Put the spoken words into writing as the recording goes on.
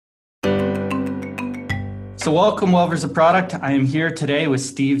So welcome, lovers of product. I am here today with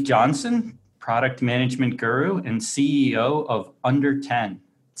Steve Johnson, product management guru and CEO of Under10.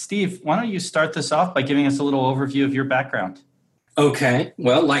 Steve, why don't you start this off by giving us a little overview of your background? Okay.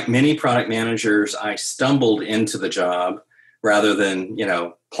 Well, like many product managers, I stumbled into the job rather than,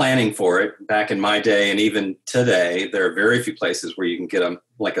 planning for it. Back in my day and even today, there are very few places where you can get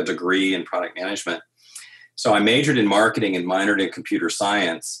a degree in product management. So I majored in marketing and minored in computer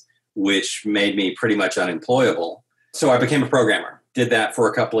science, which made me pretty much unemployable. So I became a programmer, did that for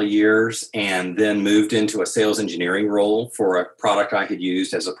a couple of years, and then moved into a sales engineering role for a product I had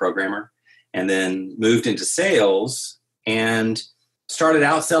used as a programmer, and then moved into sales and started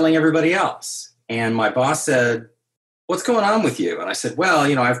outselling everybody else. And my boss said, "What's going on with you?" And I said, "Well,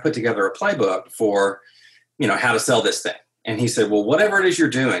 I've put together a playbook for, how to sell this thing." And he said, "Well, whatever it is you're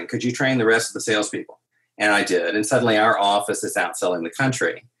doing, could you train the rest of the salespeople?" And I did. And suddenly our office is outselling the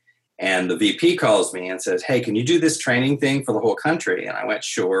country. And the VP calls me and says, "Hey, can you do this training thing for the whole country?" And I went,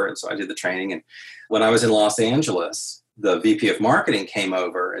 "Sure." And so I did the training. And when I was in Los Angeles, the VP of marketing came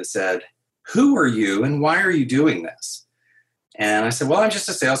over and said, "Who are you and why are you doing this?" And I said, "Well, I'm just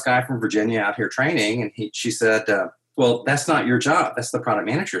a sales guy from Virginia out here training." And she said, "Well, that's not your job. That's the product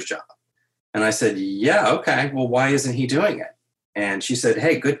manager's job." And I said, "Yeah, okay. Well, why isn't he doing it?" And she said,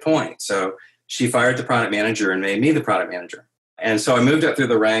 "Hey, good point." So she fired the product manager and made me the product manager. And so I moved up through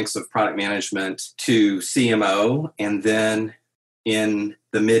the ranks of product management to CMO. And then in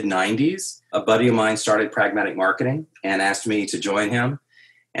the mid-90s, a buddy of mine started Pragmatic Marketing and asked me to join him.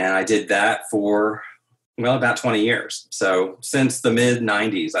 And I did that for, about 20 years. So since the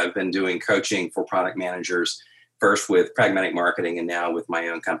mid-90s, I've been doing coaching for product managers, first with Pragmatic Marketing and now with my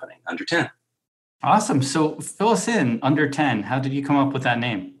own company, Under10. Awesome. So fill us in, Under10. How did you come up with that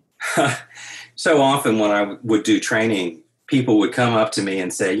name? So often when I would do training, people would come up to me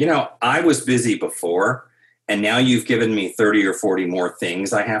and say, "I was busy before, and now you've given me 30 or 40 more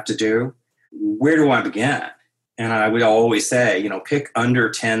things I have to do. Where do I begin?" And I would always say, pick under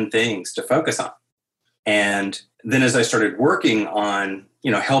 10 things to focus on. And then as I started working on,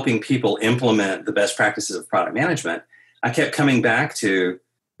 helping people implement the best practices of product management, I kept coming back to,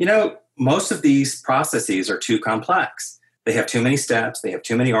 most of these processes are too complex. They have too many steps. They have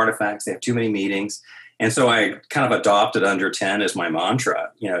too many artifacts. They have too many meetings. And so I kind of adopted under 10 as my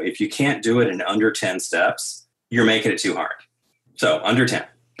mantra. If you can't do it in under 10 steps, you're making it too hard. So Under 10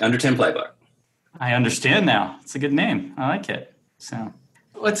 Playbook. I understand now. It's a good name. I like it. So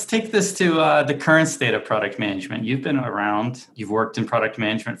let's take this to the current state of product management. You've been around. You've worked in product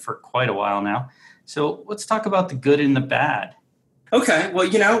management for quite a while now. So let's talk about the good and the bad. Okay. Well,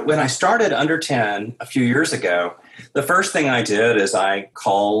 when I started Under10 a few years ago, the first thing I did is I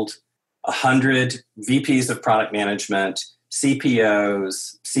called 100 VPs of product management,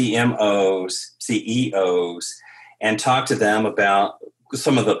 CPOs, CMOs, CEOs, and talked to them about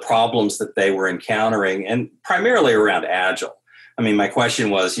some of the problems that they were encountering, and primarily around Agile. I mean, my question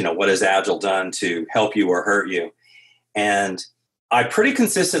was, what has Agile done to help you or hurt you? And I pretty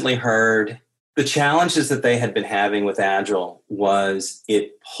consistently heard the challenges that they had been having with Agile was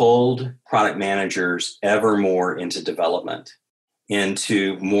it pulled product managers ever more into development,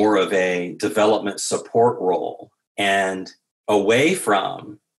 into more of a development support role, and away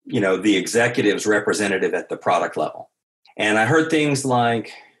from, the executive's representative at the product level. And I heard things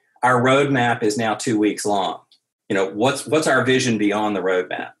like, our roadmap is now 2 weeks long. What's our vision beyond the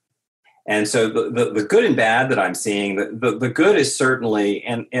roadmap? And so the good and bad that I'm seeing, the good is certainly,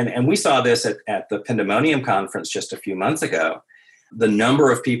 and we saw this at the Pandemonium conference just a few months ago, the number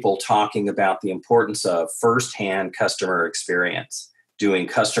of people talking about the importance of firsthand customer experience, doing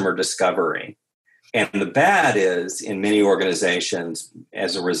customer discovery. And the bad is, in many organizations,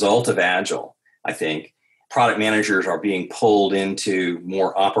 as a result of Agile, I think, product managers are being pulled into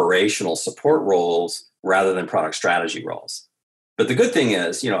more operational support roles rather than product strategy roles. But the good thing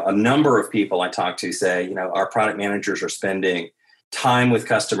is, a number of people I talk to say, our product managers are spending time with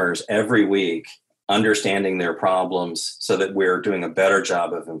customers every week, understanding their problems so that we're doing a better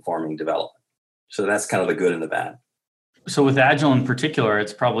job of informing development. So that's kind of the good and the bad. So with Agile in particular,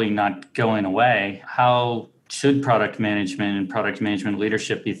 it's probably not going away. How should product management and product management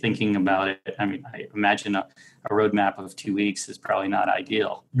leadership be thinking about it? I mean, I imagine a roadmap of 2 weeks is probably not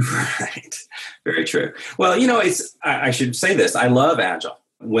ideal. Right. Very true. Well, I should say this. I love Agile.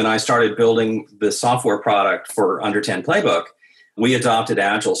 When I started building the software product for Under10 Playbook, we adopted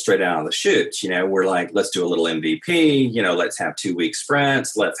Agile straight out of the chutes. We're like, let's do a little MVP, let's have 2-week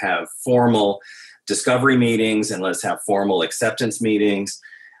sprints, let's have formal discovery meetings, and let's have formal acceptance meetings.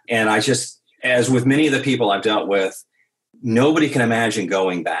 And I just, as with many of the people I've dealt with, nobody can imagine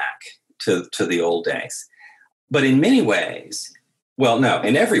going back to the old days. But in many ways, well, no,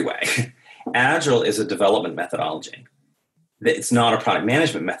 in every way, Agile is a development methodology. It's not a product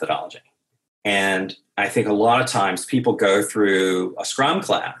management methodology. And I think a lot of times people go through a Scrum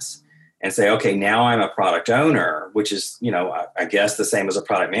class and say, okay, now I'm a product owner, which is, I guess the same as a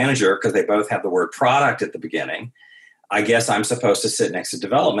product manager because they both have the word product at the beginning. I guess I'm supposed to sit next to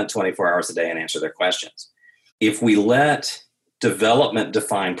development 24 hours a day and answer their questions. If we let development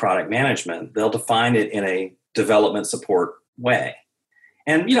define product management, they'll define it in a development support way.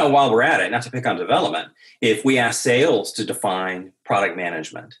 And, while we're at it, not to pick on development, if we ask sales to define product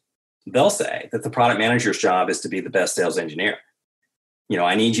management, they'll say that the product manager's job is to be the best sales engineer.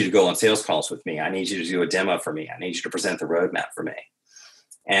 I need you to go on sales calls with me. I need you to do a demo for me. I need you to present the roadmap for me.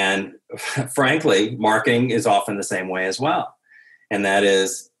 And frankly, marketing is often the same way as well. And that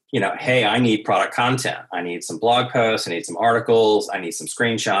is, hey, I need product content. I need some blog posts. I need some articles. I need some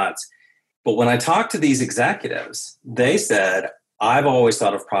screenshots. But when I talked to these executives, they said, I've always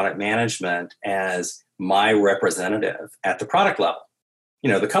thought of product management as my representative at the product level.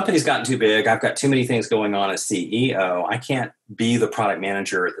 The company's gotten too big. I've got too many things going on as CEO. I can't be the product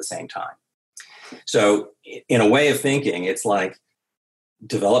manager at the same time. So in a way of thinking, it's like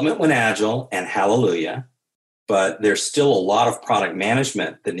development went agile and hallelujah, but there's still a lot of product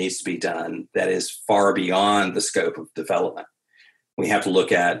management that needs to be done that is far beyond the scope of development. We have to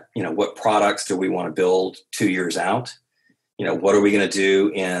look at, what products do we want to build 2 years out? What are we going to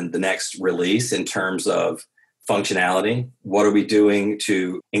do in the next release in terms of functionality? What are we doing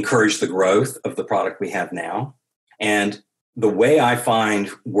to encourage the growth of the product we have now? And the way I find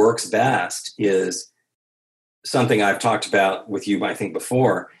works best is something I've talked about with you, I think,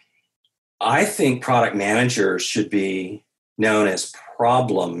 before. I think product managers should be known as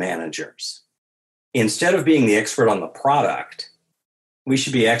problem managers. Instead of being the expert on the product, we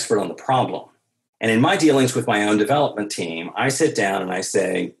should be expert on the problem. And in my dealings with my own development team, I sit down and I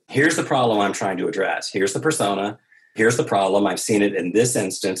say, here's the problem I'm trying to address. Here's the persona. Here's the problem. I've seen it in this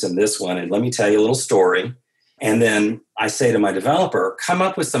instance and this one. And let me tell you a little story. And then I say to my developer, come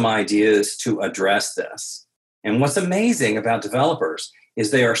up with some ideas to address this. And what's amazing about developers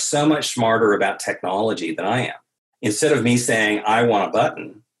is they are so much smarter about technology than I am. Instead of me saying, I want a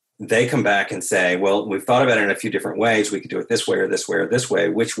button, they come back and say, well, we've thought about it in a few different ways. We could do it this way or this way or this way.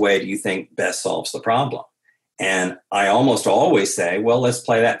 Which way do you think best solves the problem? And I almost always say, well, let's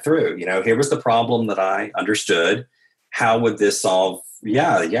play that through. Here was the problem that I understood. How would this solve?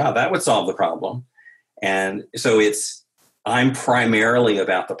 Yeah, that would solve the problem. And so I'm primarily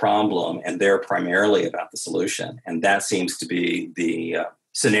about the problem and they're primarily about the solution. And that seems to be the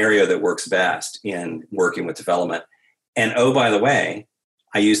scenario that works best in working with development. And oh, by the way,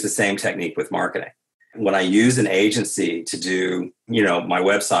 I use the same technique with marketing. When I use an agency to do, my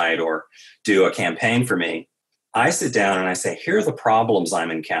website or do a campaign for me, I sit down and I say, here are the problems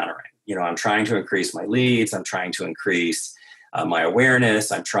I'm encountering. I'm trying to increase my leads. I'm trying to increase my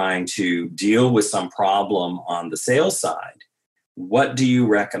awareness. I'm trying to deal with some problem on the sales side. What do you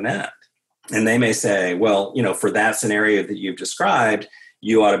recommend? And they may say, well, for that scenario that you've described,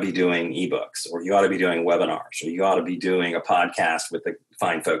 you ought to be doing ebooks, or you ought to be doing webinars, or you ought to be doing a podcast with the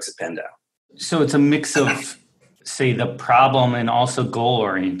fine folks at Pendo. So it's a mix of, say, the problem and also goal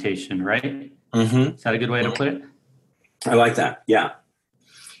orientation, right? Mm-hmm. Is that a good way to put it? I like that. Yeah.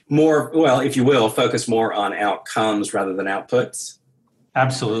 More, well, if you will, focus more on outcomes rather than outputs.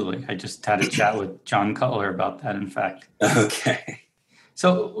 Absolutely. I just had a chat with John Cutler about that, in fact. Okay.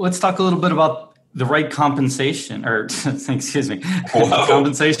 So let's talk a little bit about the right compensation, or excuse me,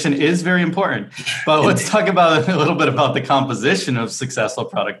 compensation is very important. But let's talk about a little bit about the composition of successful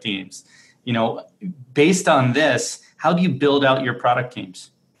product teams. Based on this, how do you build out your product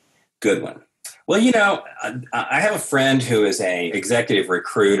teams? Good one. Well, I have a friend who is a executive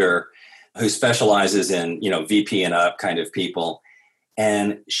recruiter who specializes in, VP and up kind of people.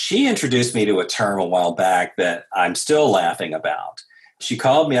 And she introduced me to a term a while back that I'm still laughing about. She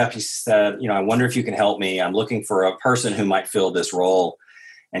called me up. She said, I wonder if you can help me. I'm looking for a person who might fill this role.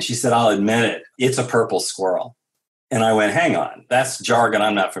 And she said, I'll admit it. It's a purple squirrel. And I went, hang on, that's jargon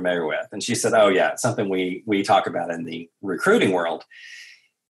I'm not familiar with. And she said, oh, yeah, it's something we talk about in the recruiting world.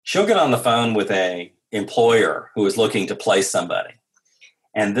 She'll get on the phone with a employer who is looking to place somebody.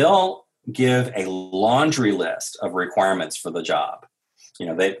 And they'll give a laundry list of requirements for the job.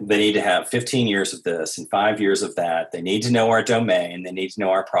 They need to have 15 years of this and 5 years of that. They need to know our domain. They need to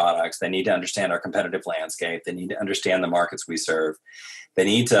know our products. They need to understand our competitive landscape. They need to understand the markets we serve. They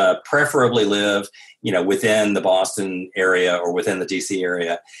need to preferably live, within the Boston area or within the DC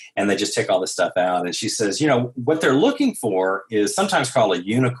area. And they just tick all this stuff out. And she says, what they're looking for is sometimes called a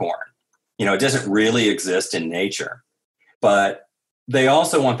unicorn. It doesn't really exist in nature, but they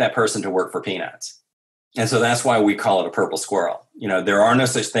also want that person to work for peanuts. And so that's why we call it a purple squirrel. There are no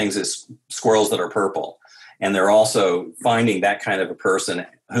such things as squirrels that are purple. And they're also finding that kind of a person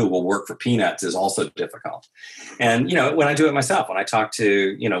who will work for peanuts is also difficult. And, when I do it myself, when I talk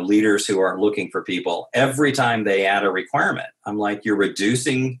to, leaders who are looking for people, every time they add a requirement, I'm like, you're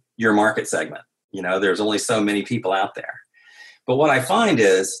reducing your market segment. There's only so many people out there. But what I find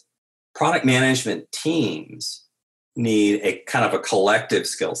is product management teams need a kind of a collective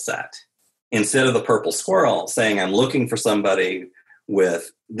skill set. Instead of the purple squirrel saying, I'm looking for somebody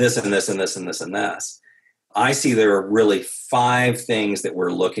with this and this and this and this and this, I see there are really 5 things that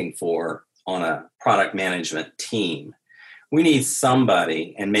we're looking for on a product management team. We need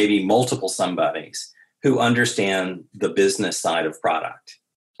somebody, and maybe multiple somebodies, who understand the business side of product.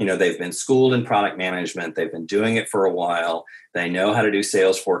 They've been schooled in product management. They've been doing it for a while. They know how to do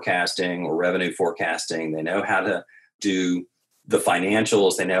sales forecasting or revenue forecasting. They know how to do the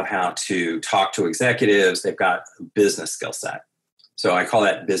financials. They know how to talk to executives. They've got a business skill set. So I call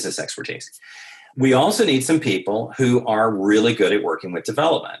that business expertise. We also need some people who are really good at working with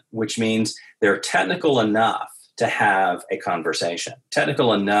development, which means they're technical enough to have a conversation,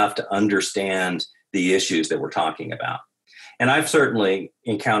 technical enough to understand the issues that we're talking about. And I've certainly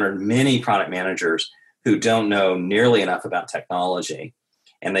encountered many product managers who don't know nearly enough about technology.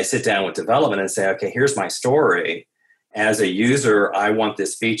 And they sit down with development and say, okay, here's my story. As a user, I want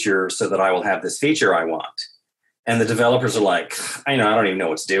this feature so that I will have this feature I want. And the developers are like, I don't even know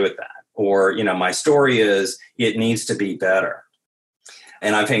what to do with that. Or, my story is it needs to be better.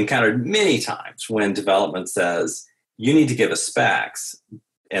 And I've encountered many times when development says, you need to give us specs.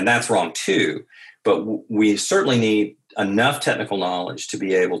 And that's wrong too. But we certainly need enough technical knowledge to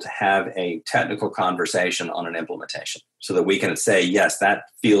be able to have a technical conversation on an implementation so that we can say, yes, that's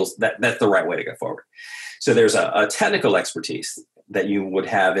the right way to go forward. So there's a technical expertise that you would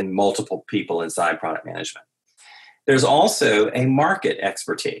have in multiple people inside product management. There's also a market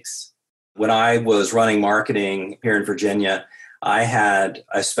expertise. When I was running marketing here in Virginia, I had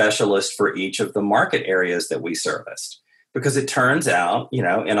a specialist for each of the market areas that we serviced. Because it turns out,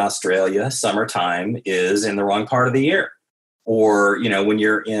 in Australia, summertime is in the wrong part of the year. Or, when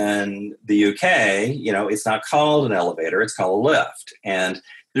you're in the UK, it's not called an elevator, it's called a lift. And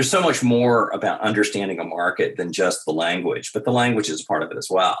there's so much more about understanding a market than just the language, but the language is a part of it as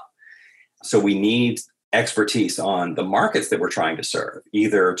well. So we need expertise on the markets that we're trying to serve,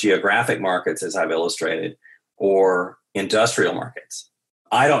 either geographic markets, as I've illustrated, or industrial markets.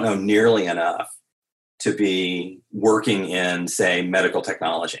 I don't know nearly enough to be working in, say, medical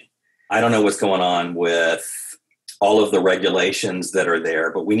technology. I don't know what's going on with all of the regulations that are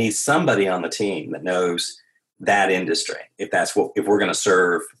there, but we need somebody on the team that knows that industry, if we're going to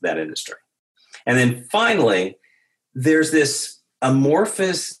serve that industry. And then finally, there's this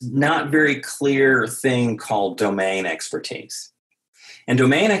amorphous, not very clear thing called domain expertise. And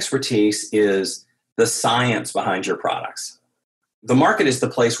domain expertise is the science behind your products. The market is the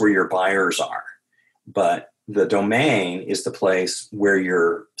place where your buyers are. But the domain is the place where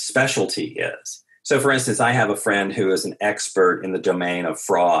your specialty is. So, for instance, I have a friend who is an expert in the domain of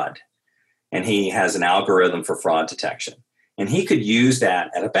fraud, and he has an algorithm for fraud detection. And he could use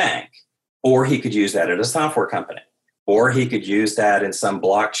that at a bank, or he could use that at a software company, or he could use that in some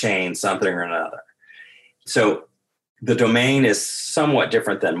blockchain, something or another. So the domain is somewhat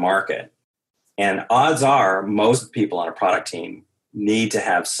different than market. And odds are most people on a product team need to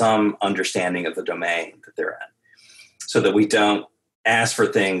have some understanding of the domain that they're in so that we don't ask for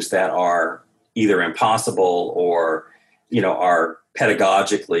things that are either impossible or, are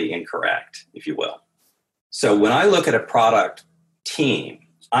pedagogically incorrect, if you will. So when I look at a product team,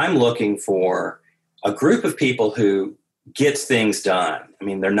 I'm looking for a group of people who gets things done. I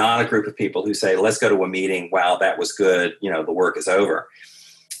mean, they're not a group of people who say, let's go to a meeting. Wow, that was good. The work is over.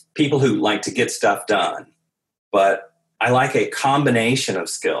 People who like to get stuff done. But I like a combination of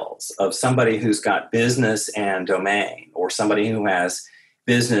skills of somebody who's got business and domain, or somebody who has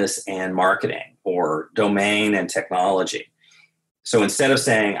business and marketing, or domain and technology. So instead of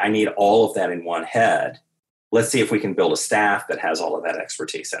saying, I need all of that in one head, let's see if we can build a staff that has all of that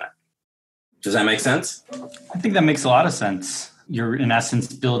expertise in it. Does that make sense? I think that makes a lot of sense. You're, in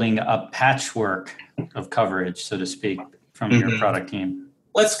essence, building a patchwork of coverage, so to speak, from your product team.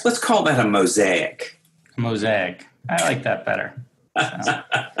 Let's call that a mosaic. A mosaic. I like that better.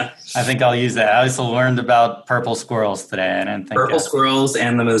 I think I'll use that. I also learned about purple squirrels today. I didn't think Purple squirrels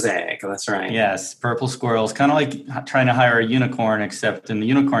and the mosaic. That's right. Yes, purple squirrels, kind of like trying to hire a unicorn, except in the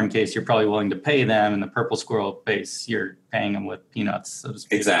unicorn case, you're probably willing to pay them. In the purple squirrel case, you're paying them with peanuts, so to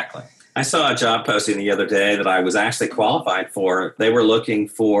speak. Exactly. I saw a job posting the other day that I was actually qualified for. They were looking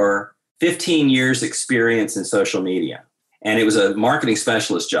for 15 years experience in social media. And it was a marketing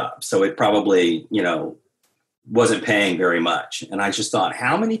specialist job. So it probably, wasn't paying very much. And I just thought,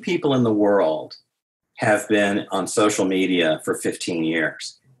 how many people in the world have been on social media for 15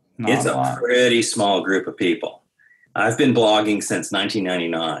 years? It's a pretty small group of people. I've been blogging since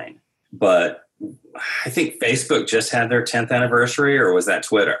 1999, but I think Facebook just had their 10th anniversary, or was that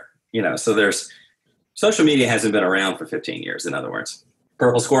Twitter? So there's social media hasn't been around for 15 years, in other words.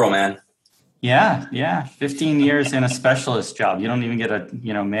 Purple squirrel, man. Yeah. 15 years in a specialist job. You don't even get a,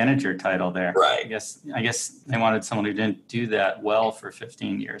 manager title there. Right. I guess they wanted someone who didn't do that well for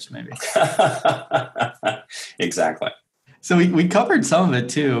 15 years, maybe. Exactly. So we covered some of it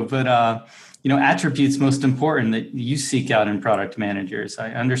too, but, attributes most important that you seek out in product managers.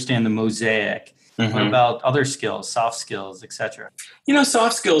 I understand the mosaic. Mm-hmm. What about other skills, soft skills, et cetera?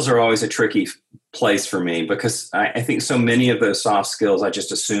 Soft skills are always a tricky place for me because I think so many of those soft skills I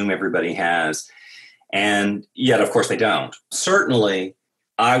just assume everybody has. And yet, of course, they don't. Certainly,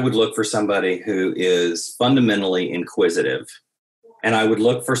 I would look for somebody who is fundamentally inquisitive. And I would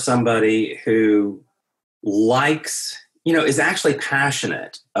look for somebody who likes, is actually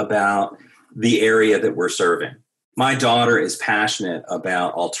passionate about the area that we're serving. My daughter is passionate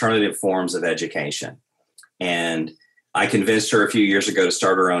about alternative forms of education. And I convinced her a few years ago to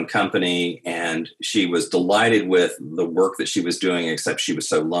start her own company, and she was delighted with the work that she was doing, except she was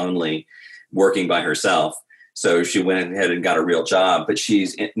so lonely working by herself. So she went ahead and got a real job, but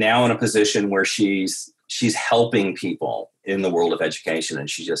she's now in a position where she's helping people in the world of education, and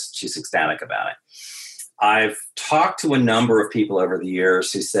she's ecstatic about it. I've talked to a number of people over the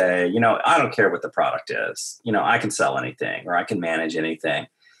years who say, I don't care what the product is. I can sell anything or I can manage anything.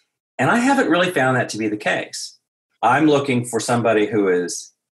 And I haven't really found that to be the case. I'm looking for somebody who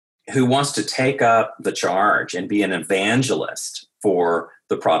wants to take up the charge and be an evangelist for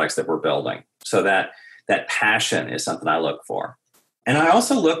the products that we're building. So that passion is something I look for. And I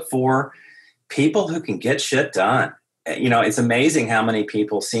also look for people who can get shit done. It's amazing how many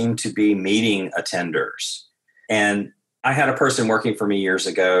people seem to be meeting attenders. And I had a person working for me years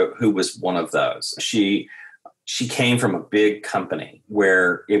ago who was one of those. She came from a big company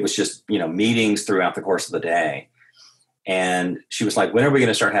where it was just, meetings throughout the course of the day. And she was like, when are we going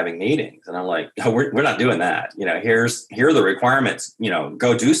to start having meetings? And I'm like, oh, we're not doing that. Here are the requirements,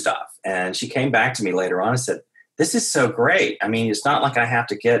 go do stuff. And she came back to me later on and said, this is so great. I mean, it's not like I have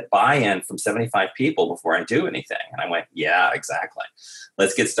to get buy-in from 75 people before I do anything. And I went, yeah, exactly.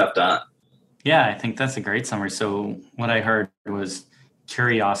 Let's get stuff done. Yeah, I think that's a great summary. So what I heard was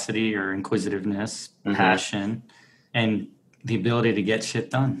curiosity or inquisitiveness, mm-hmm. passion, and the ability to get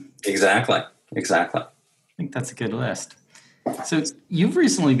shit done. Exactly. I think that's a good list. So you've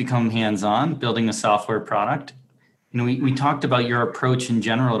recently become hands-on building a software product. We talked about your approach in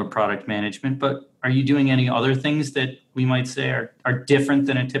general to product management, but are you doing any other things that we might say are different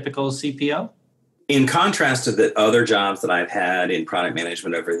than a typical CPO? In contrast to the other jobs that I've had in product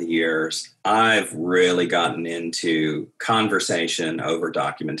management over the years, I've really gotten into conversation over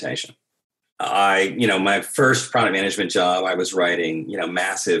documentation. My first product management job, I was writing,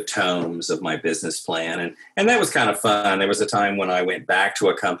 massive tomes of my business plan. And that was kind of fun. There was a time when I went back to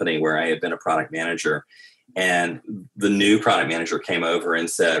a company where I had been a product manager, and the new product manager came over and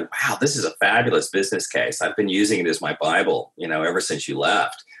said, wow, this is a fabulous business case. I've been using it as my Bible, ever since you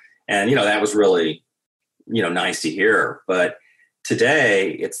left. And, that was really, nice to hear. But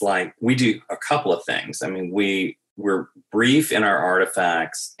today it's like we do a couple of things. I mean, we're brief in our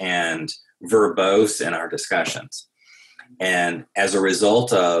artifacts and verbose in our discussions. And as a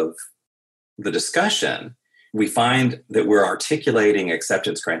result of the discussion, we find that we're articulating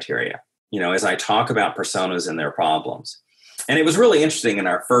acceptance criteria, as I talk about personas and their problems. And it was really interesting in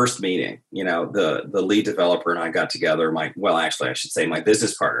our first meeting, the lead developer and I got together, my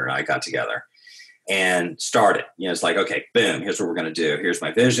business partner and I got together and started, it's like, okay, boom, here's what we're going to do. Here's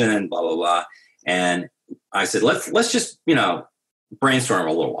my vision, blah, blah, blah. And I said, let's just, brainstorm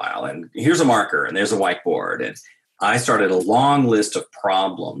a little while. And here's a marker and there's a whiteboard. And I started a long list of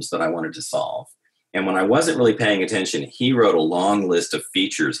problems that I wanted to solve. And when I wasn't really paying attention, he wrote a long list of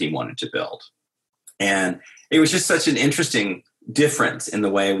features he wanted to build. And it was just such an interesting difference in the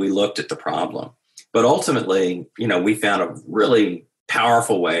way we looked at the problem. But ultimately, we found a really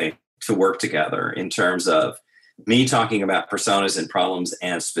powerful way to work together in terms of me talking about personas and problems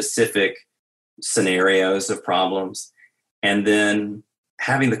and specific scenarios of problems, and then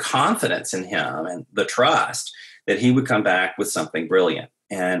having the confidence in him and the trust that he would come back with something brilliant.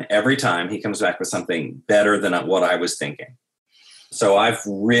 And every time he comes back with something better than what I was thinking. So I've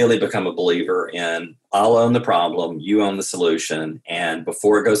really become a believer in I'll own the problem, you own the solution, and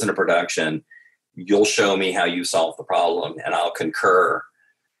before it goes into production, you'll show me how you solve the problem and I'll concur.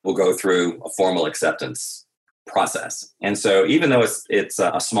 We'll go through a formal acceptance process. And so even though it's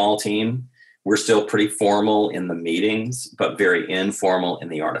a small team, we're still pretty formal in the meetings, but very informal in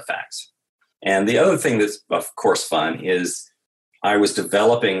the artifacts. And the other thing that's, of course, fun is I was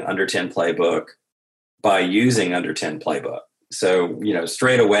developing Under10 Playbook by using Under10 Playbook. So,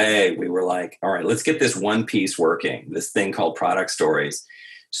 straight away, we were like, all right, let's get this one piece working, this thing called product stories,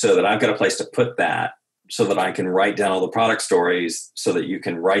 so that I've got a place to put that, so that I can write down all the product stories, so that you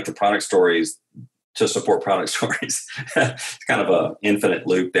can write the product stories to support product stories. It's kind of an infinite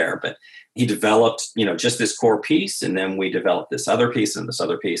loop there. But he developed, just this core piece, and then we developed this other piece and this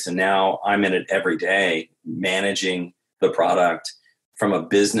other piece. And now I'm in it every day, managing the product from a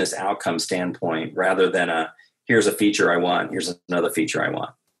business outcome standpoint, rather than here's a feature I want, here's another feature I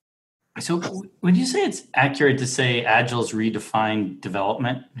want. So would you say it's accurate to say Agile's redefined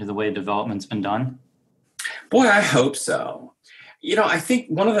development, or the way development's been done? Boy, I hope so. I think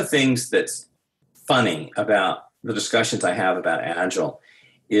one of the things that's funny about the discussions I have about Agile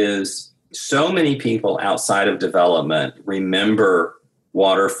is so many people outside of development remember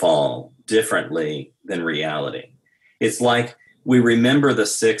waterfall differently than reality. It's like we remember the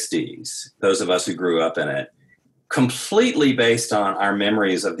 60s, those of us who grew up in it, completely based on our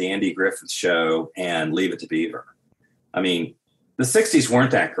memories of the Andy Griffith Show and Leave It to Beaver. I mean, the 60s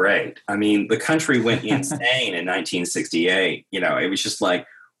weren't that great. I mean, the country went insane in 1968. It was just like,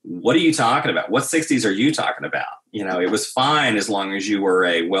 what are you talking about? What 60s are you talking about? It was fine as long as you were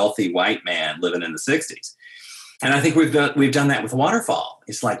a wealthy white man living in the 60s. And I think we've done that with Waterfall.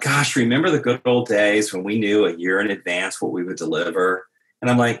 It's like, gosh, remember the good old days when we knew a year in advance what we would deliver? And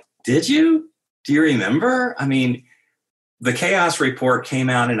I'm like, did you? Do you remember? I mean, the chaos report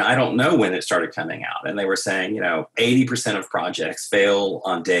came out, and I don't know when it started coming out. And they were saying, 80% of projects fail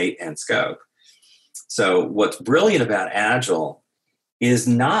on date and scope. So what's brilliant about Agile is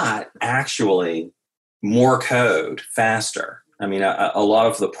not actually more code faster. I mean, a lot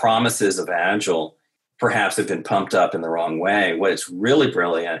of the promises of Agile perhaps have been pumped up in the wrong way. What's really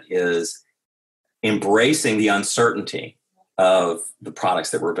brilliant is embracing the uncertainty of the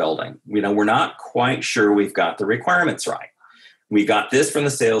products that we're building. We're not quite sure we've got the requirements right. We got this from the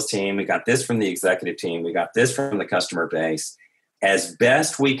sales team. We got this from the executive team. We got this from the customer base. As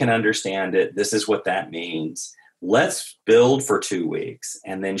best we can understand it, this is what that means. Let's build for 2 weeks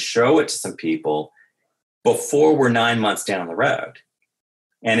and then show it to some people before we're 9 months down the road.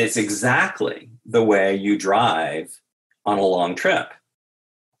 And it's exactly the way you drive on a long trip.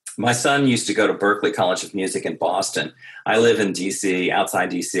 My son used to go to Berklee College of Music in Boston. I live in DC,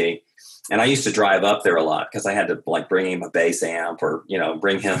 outside DC, and I used to drive up there a lot because I had to bring him a bass amp or,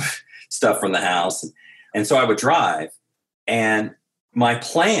 bring him stuff from the house. And so I would drive, and my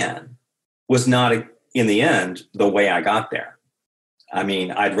plan was not, in the end, the way I got there. I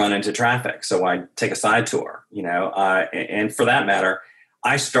mean, I'd run into traffic, so I'd take a side tour, and for that matter,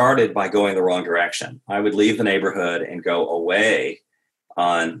 I started by going the wrong direction. I would leave the neighborhood and go away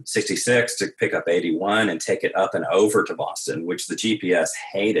on 66 to pick up 81 and take it up and over to Boston, which the GPS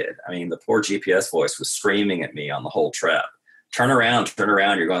hated. I mean, the poor GPS voice was screaming at me on the whole trip. Turn around,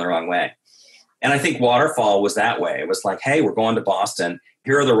 you're going the wrong way. And I think Waterfall was that way. It was like, hey, we're going to Boston.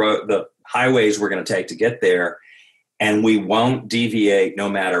 Here are the highways we're going to take to get there, and we won't deviate no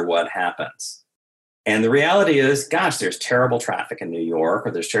matter what happens. And the reality is, gosh, there's terrible traffic in New York,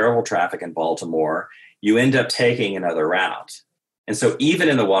 or there's terrible traffic in Baltimore. You end up taking another route. And so even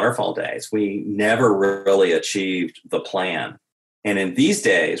in the Waterfall days, we never really achieved the plan. And in these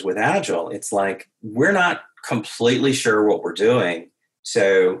days with Agile, it's like, we're not completely sure what we're doing.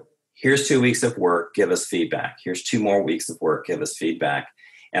 So here's 2 weeks of work, give us feedback. Here's 2 more weeks of work, give us feedback.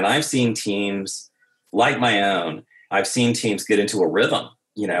 And I've seen teams like my own, I've seen teams get into a rhythm,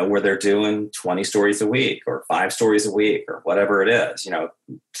 where they're doing 20 stories a week or 5 stories a week or whatever it is,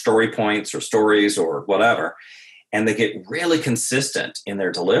 story points or stories or whatever. And they get really consistent in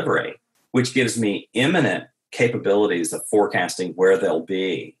their delivery, which gives me imminent capabilities of forecasting where they'll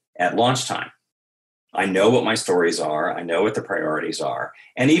be at launch time. I know what my stories are. I know what the priorities are.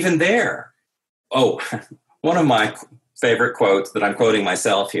 And even there, one of my favorite quotes that I'm quoting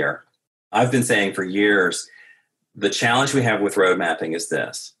myself here, I've been saying for years, the challenge we have with road mapping is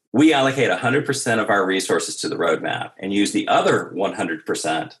this. we allocate 100% of our resources to the roadmap and use the other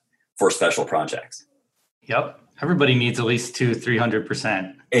 100% for special projects. Yep. Everybody needs at least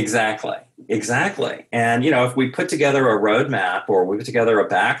 300%. Exactly. And, if we put together a roadmap or we put together a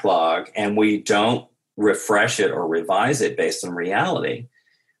backlog and we don't refresh it or revise it based on reality,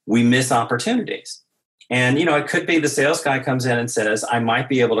 we miss opportunities. And, it could be the sales guy comes in and says, I might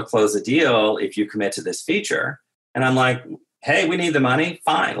be able to close a deal if you commit to this feature. And I'm like, hey, we need the money.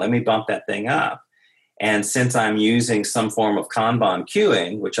 Fine, let me bump that thing up. And since I'm using some form of Kanban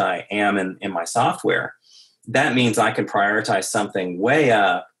queuing, which I am in my software, that means I can prioritize something way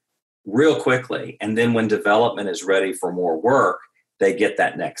up real quickly. And then when development is ready for more work, they get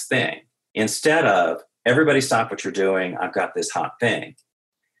that next thing. Instead of, everybody stop what you're doing, I've got this hot thing.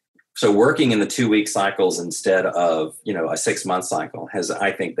 So working in the 2-week cycles instead of, a 6-month cycle has,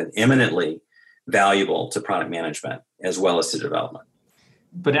 I think, been eminently valuable to product management as well as to development.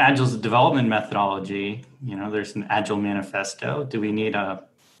 But Agile's a development methodology. There's an Agile manifesto. Do we need a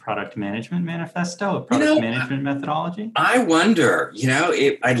product management manifesto, a product management methodology? I wonder,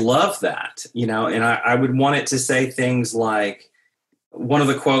 I love that, and I would want it to say things like, one of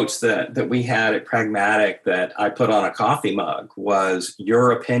the quotes that we had at Pragmatic that I put on a coffee mug was,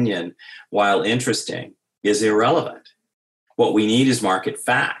 your opinion, while interesting, is irrelevant. What we need is market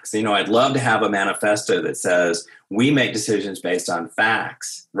facts. I'd love to have a manifesto that says we make decisions based on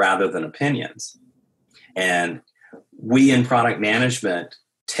facts rather than opinions. And we in product management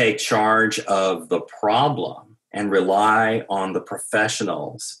take charge of the problem and rely on the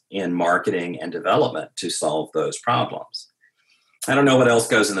professionals in marketing and development to solve those problems. I don't know what else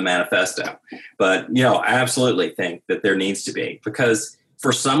goes in the manifesto, but, I absolutely think that there needs to be, because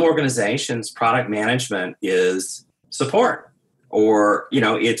for some organizations, product management is support. Or,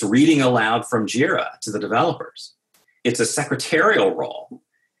 it's reading aloud from Jira to the developers. It's a secretarial role.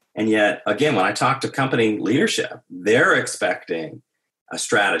 And yet, again, when I talk to company leadership, they're expecting a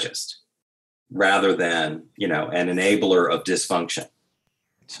strategist rather than, an enabler of dysfunction.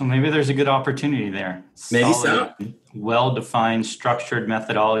 So maybe there's a good opportunity there. Maybe so. Well-defined, structured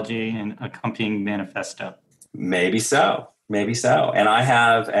methodology and accompanying manifesto. Maybe so. And I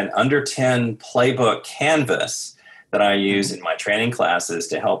have an Under10 Playbook canvas that I use in my training classes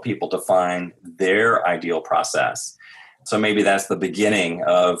to help people define their ideal process. So maybe that's the beginning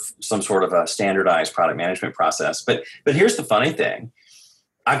of some sort of a standardized product management process. But here's the funny thing.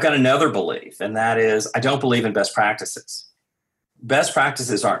 I've got another belief, and that is I don't believe in best practices. Best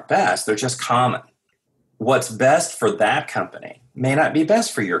practices aren't best, they're just common. What's best for that company may not be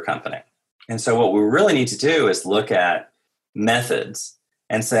best for your company. And so what we really need to do is look at methods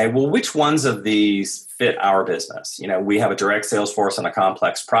and say, well, which ones of these fit our business? We have a direct sales force and a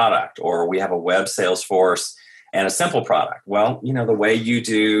complex product, or we have a web sales force and a simple product. Well, the way you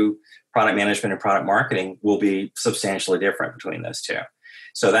do product management and product marketing will be substantially different between those two.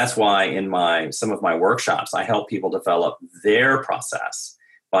 So that's why in some of my workshops, I help people develop their process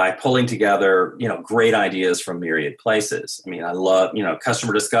by pulling together, great ideas from myriad places. I love,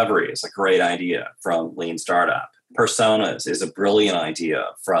 customer discovery is a great idea from Lean Startup. Personas is a brilliant idea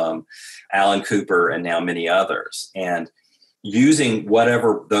from Alan Cooper and now many others. And using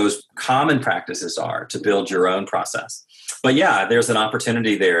whatever those common practices are to build your own process. But yeah, there's an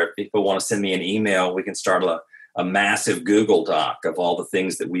opportunity there. If people want to send me an email, we can start a massive Google Doc of all the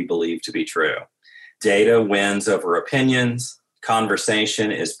things that we believe to be true. Data wins over opinions.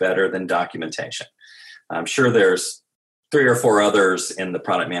 Conversation is better than documentation. I'm sure there's 3 or 4 others in the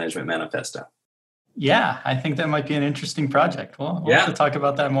product management manifesto. Yeah, I think that might be an interesting project. We'll have to talk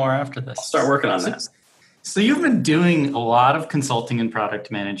about that more after this. I'll start working on that. So you've been doing a lot of consulting in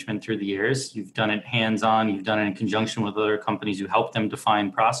product management through the years. You've done it hands-on. You've done it in conjunction with other companies who help them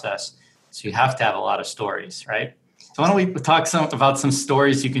define process. So you have to have a lot of stories, right? So why don't we talk about some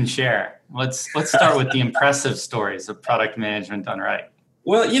stories you can share? Let's start with the impressive stories of product management done right.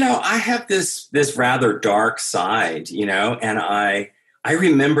 Well, I have this rather dark side, and I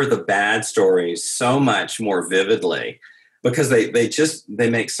remember the bad stories so much more vividly because they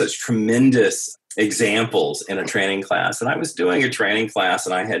make such tremendous examples in a training class. And I was doing a training class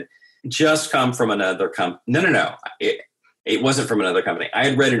and I had just come from another company. No. It wasn't from another company. I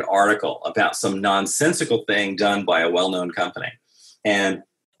had read an article about some nonsensical thing done by a well-known company. And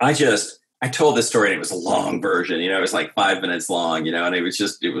I told this story and it was a long version, it was like 5 minutes long, and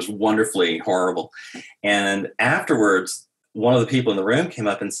it was wonderfully horrible. And afterwards, one of the people in the room came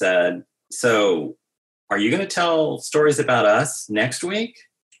up and said, so are you going to tell stories about us next week?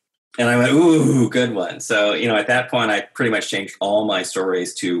 And I went, ooh, good one. So, at that point, I pretty much changed all my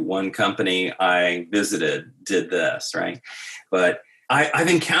stories to one company I visited did this, right? But I've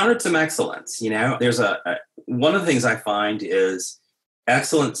encountered some excellence. There's one of the things I find is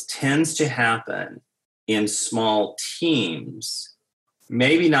excellence tends to happen in small teams,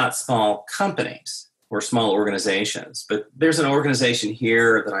 maybe not small companies or small organizations, but there's an organization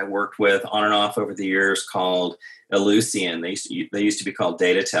here that I worked with on and off over the years called Ellucian. They used to be called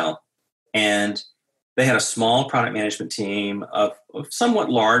DataTel, and they had a small product management team, of somewhat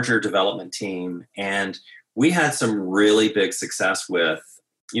larger development team, and we had some really big success with,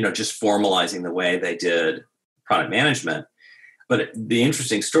 just formalizing the way they did product management. But the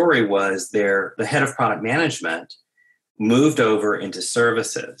interesting story was the head of product management moved over into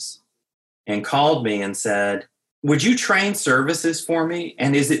services and called me and said, would you train services for me?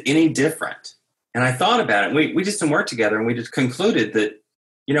 And is it any different? And I thought about it. We did some work together, and we just concluded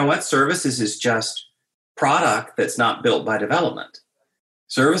that, services is just product that's not built by development.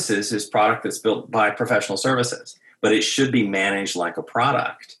 Services is product that's built by professional services, but it should be managed like a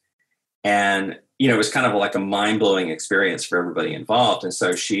product. And, it was kind of like a mind-blowing experience for everybody involved. And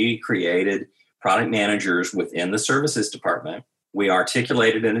so she created product managers within the services department. We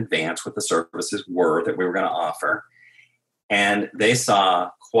articulated in advance what the services were that we were going to offer. And they saw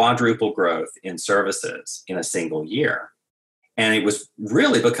quadruple growth in services in a single year. And it was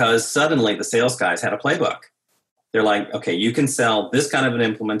really because suddenly the sales guys had a playbook. They're like, okay, you can sell this kind of an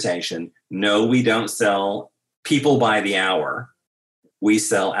implementation. No, we don't sell people by the hour. We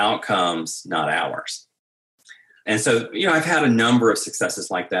sell outcomes, not hours. And so, I've had a number of successes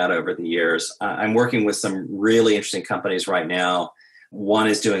like that over the years. I'm working with some really interesting companies right now. One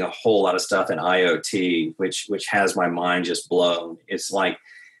is doing a whole lot of stuff in IoT, which has my mind just blown. It's like,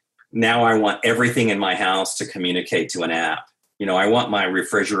 now I want everything in my house to communicate to an app. I want my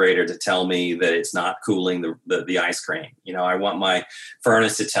refrigerator to tell me that it's not cooling the ice cream. I want my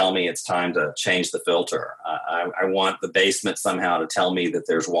furnace to tell me it's time to change the filter. I want the basement somehow to tell me that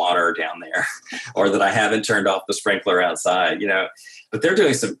there's water down there or that I haven't turned off the sprinkler outside, But they're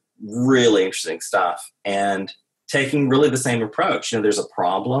doing some really interesting stuff and taking really the same approach. There's a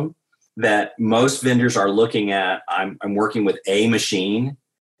problem that most vendors are looking at. I'm working with a machine,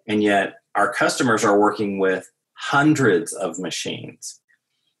 and yet our customers are working with hundreds of machines.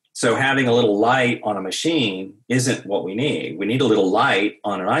 So having a little light on a machine isn't what we need. We need a little light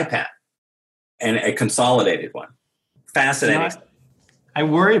on an iPad, and a consolidated one. Fascinating. I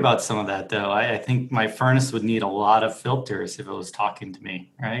worry about some of that, though. I think my furnace would need a lot of filters if it was talking to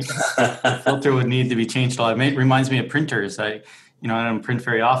me, right? The filter would need to be changed a lot. It reminds me of printers. I don't print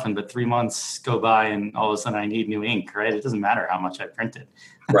very often, but 3 months go by and all of a sudden I need new ink, right? It doesn't matter how much I printed.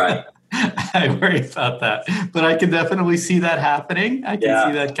 Right. I worry about that, but I can definitely see that happening. I can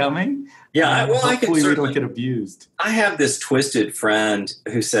see that coming. Yeah. Hopefully we don't get abused. I have this twisted friend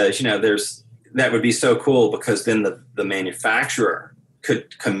who says, that would be so cool because then the manufacturer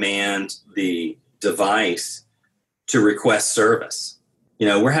could command the device to request service.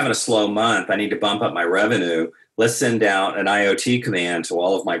 We're having a slow month. I need to bump up my revenue. Let's send out an IoT command to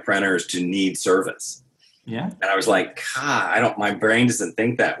all of my printers to need service. Yeah. And I was like, my brain doesn't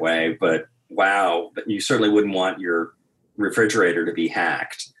think that way, but wow, but you certainly wouldn't want your refrigerator to be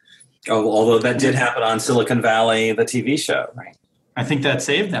hacked. Although that did happen on Silicon Valley, the TV show, right? I think that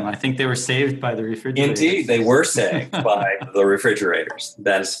saved them. I think they were saved by the refrigerators. Indeed, they were saved by the refrigerators.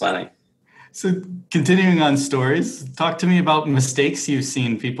 That is funny. So continuing on stories, talk to me about mistakes you've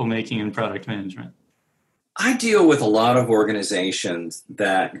seen people making in product management. I deal with a lot of organizations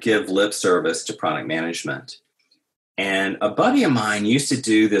that give lip service to product management. And a buddy of mine used to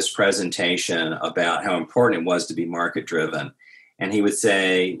do this presentation about how important it was to be market-driven. And he would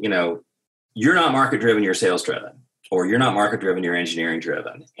say, you're not market-driven, you're sales-driven. Or you're not market-driven, you're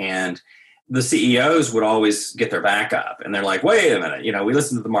engineering-driven. And the CEOs would always get their back up. And they're like, wait a minute, we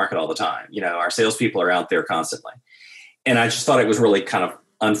listen to the market all the time. Our salespeople are out there constantly. And I just thought it was really kind of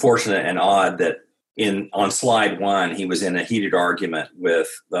unfortunate and odd that on slide 1, he was in a heated argument with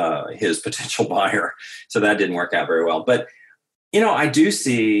his potential buyer. So that didn't work out very well. But, I do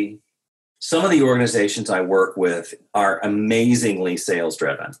see some of the organizations I work with are amazingly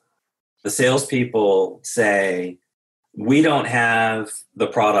sales-driven. The salespeople say, we don't have the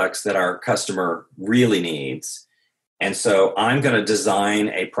products that our customer really needs. And so I'm going to design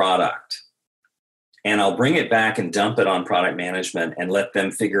a product and I'll bring it back and dump it on product management and let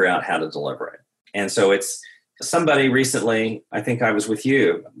them figure out how to deliver it. And so it's somebody recently, I think I was with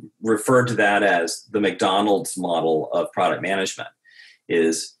you, referred to that as the McDonald's model of product management.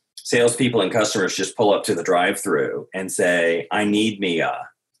 Is salespeople and customers just pull up to the drive-through and say, I need me a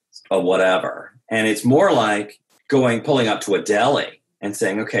whatever. And it's more like pulling up to a deli and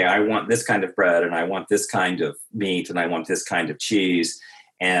saying, okay, I want this kind of bread and I want this kind of meat and I want this kind of cheese.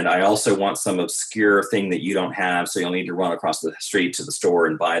 And I also want some obscure thing that you don't have. So you'll need to run across the street to the store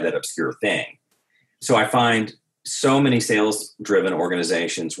and buy that obscure thing. So I find so many sales-driven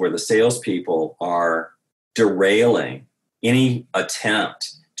organizations where the salespeople are derailing any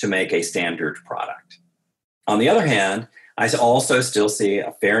attempt to make a standard product. On the other hand, I also still see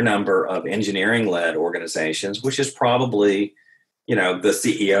a fair number of engineering-led organizations, which is probably, the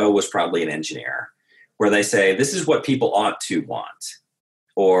CEO was probably an engineer, where they say, this is what people ought to want,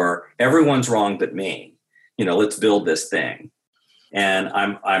 or everyone's wrong but me. Let's build this thing. And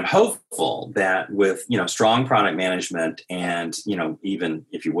I'm hopeful that with, strong product management and, even,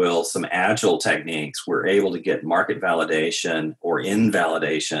 if you will, some agile techniques, we're able to get market validation or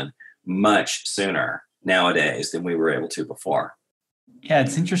invalidation much sooner nowadays than we were able to before. Yeah,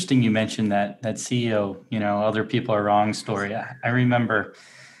 it's interesting you mentioned that CEO, other people are wrong story. I remember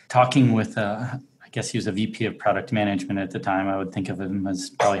talking with, I guess he was a VP of product management at the time. I would think of him as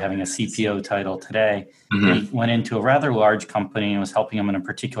probably having a CPO title today. Mm-hmm. He went into a rather large company and was helping them in a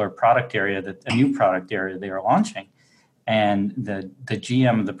particular product area, a new product area they were launching. And the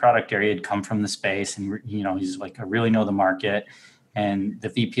GM of the product area had come from the space, and he's like, I really know the market. And the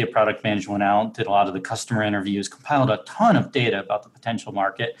VP of product management went out, did a lot of the customer interviews, compiled a ton of data about the potential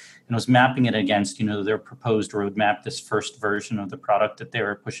market, and was mapping it against, their proposed roadmap, this first version of the product that they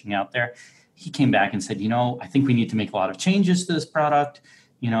were pushing out there. He came back and said, I think we need to make a lot of changes to this product.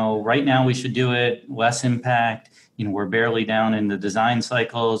 Right now we should do it, less impact. We're barely down in the design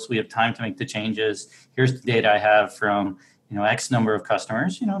cycles. We have time to make the changes. Here's the data I have from, X number of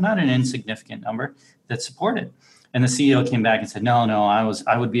customers, not an insignificant number that support it. And the CEO came back and said, no,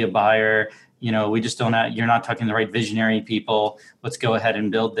 I would be a buyer. We just don't have, you're not talking to the right visionary people. Let's go ahead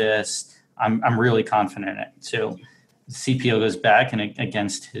and build this. I'm really confident in it. So the CPO goes back and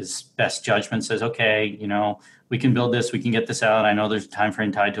against his best judgment says, okay, we can build this. We can get this out. I know there's a time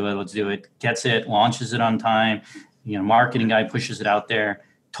frame tied to it. Let's do it. Gets it, launches it on time. Marketing guy pushes it out there.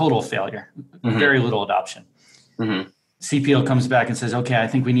 Total failure. Mm-hmm. Very little adoption. Mm-hmm. CPO comes back and says, okay, I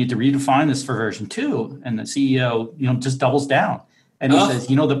think we need to redefine this for version 2. And the CEO, just doubles down. And he says,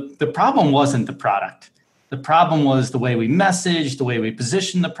 the problem wasn't the product. The problem was the way we messaged, the way we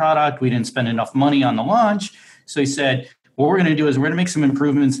positioned the product. We didn't spend enough money on the launch. So he said, what we're going to do is we're going to make some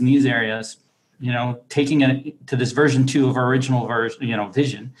improvements in these areas, taking it to this version 2 of our original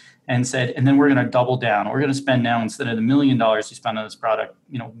vision, and said, and then we're going to double down. We're going to spend now, instead of the $1 million you spend on this product,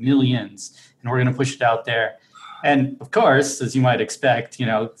 millions, and we're going to push it out there. And of course, as you might expect,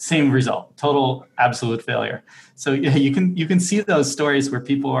 same result, total absolute failure. So yeah, you can see those stories where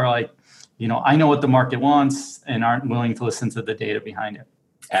people are like, I know what the market wants and aren't willing to listen to the data behind it.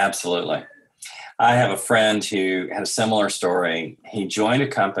 Absolutely. I have a friend who had a similar story. He joined a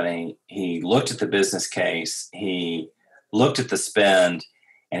company. He looked at the business case. He looked at the spend,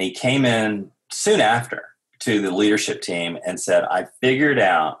 and he came in soon after to the leadership team and said, I figured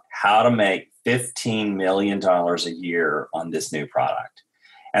out how to make $15 million a year on this new product.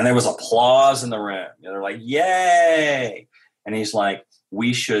 And there was applause in the room. They're like, yay. And he's like,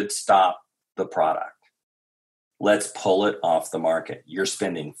 we should stop the product. Let's pull it off the market. You're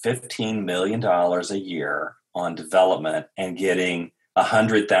spending $15 million a year on development and getting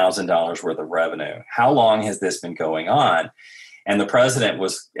 $100,000 worth of revenue. How long has this been going on? And the president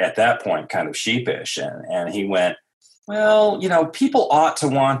was at that point kind of sheepish. And he went, well, people ought to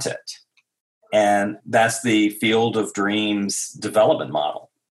want it. And that's the Field of Dreams development model.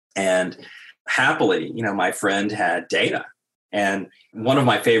 And happily, my friend had data. And one of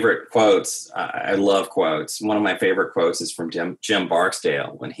my favorite quotes, I love quotes. One of my favorite quotes is from Jim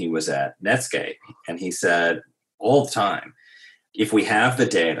Barksdale when he was at Netscape. And he said all the time, if we have the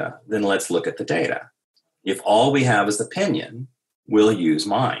data, then let's look at the data. If all we have is opinion, we'll use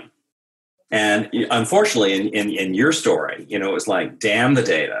mine. And unfortunately, in your story, it was like, damn the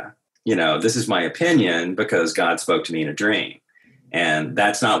data. This is my opinion because God spoke to me in a dream. And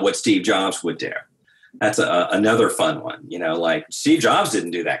that's not what Steve Jobs would do. That's another fun one, like Steve Jobs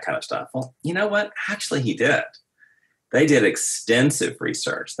didn't do that kind of stuff. Well, you know what? Actually, he did. They did extensive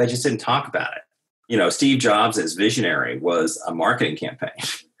research. They just didn't talk about it. Steve Jobs' visionary was a marketing campaign.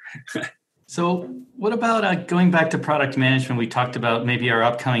 So what about going back to product management? We talked about maybe our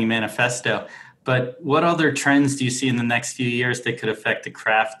upcoming manifesto. But what other trends do you see in the next few years that could affect the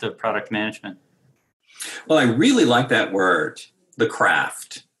craft of product management? Well, I really like that word, the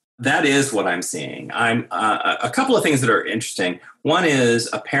craft. That is what I'm seeing. I'm a couple of things that are interesting. One is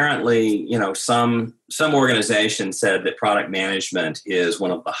apparently, some organization said that product management is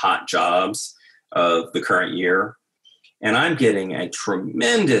one of the hot jobs of the current year. And I'm getting a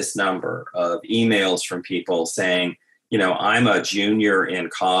tremendous number of emails from people saying, I'm a junior in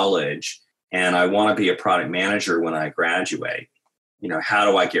college and I want to be a product manager when I graduate. How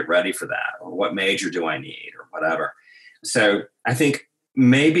do I get ready for that? Or what major do I need or whatever? So I think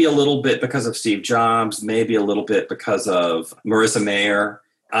maybe a little bit because of Steve Jobs, maybe a little bit because of Marissa Mayer.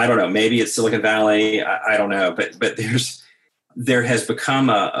 I don't know. Maybe it's Silicon Valley. I don't know. But there has become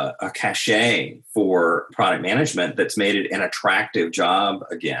a cachet for product management that's made it an attractive job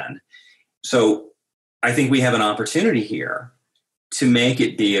again. So I think we have an opportunity here to make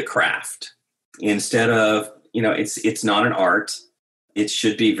it be a craft instead of, it's not an art. It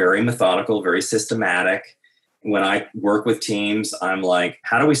should be very methodical, very systematic. When I work with teams, I'm like,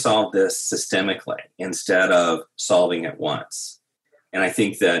 how do we solve this systemically instead of solving it once? And I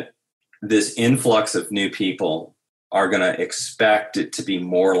think that this influx of new people are going to expect it to be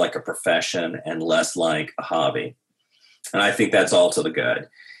more like a profession and less like a hobby. And I think that's all to the good.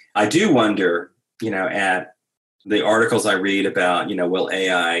 I do wonder, at the articles I read about, will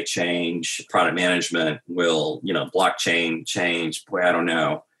AI change product management? Will, blockchain change? Boy, I don't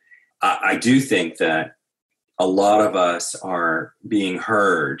know. I do think that a lot of us are being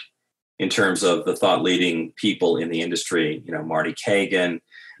heard in terms of the thought leading people in the industry, Marty Kagan,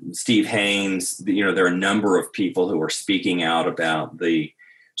 Steve Haynes, there are a number of people who are speaking out about the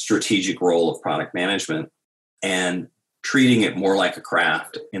strategic role of product management and treating it more like a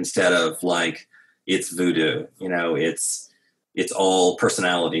craft instead of like it's voodoo, it's all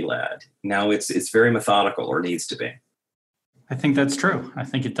personality led. Now it's very methodical, or needs to be. I think that's true. I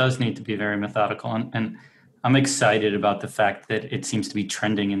think it does need to be very methodical. And I'm excited about the fact that it seems to be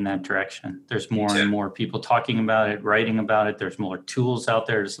trending in that direction. There's more and more people talking about it, writing about it. There's more tools out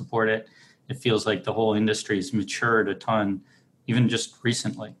there to support it. It feels like the whole industry has matured a ton, even just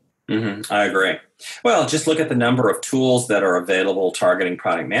recently. Mm-hmm. I agree. Well, just look at the number of tools that are available targeting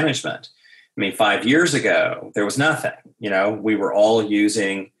product management. I mean, 5 years ago, there was nothing. We were all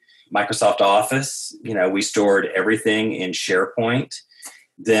using Microsoft Office. We stored everything in SharePoint.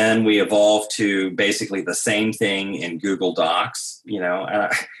 Then we evolved to basically the same thing in Google Docs.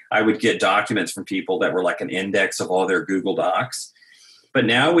 I would get documents from people that were like an index of all their Google Docs. But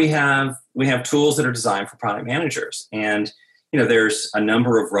now we have tools that are designed for product managers. And, there's a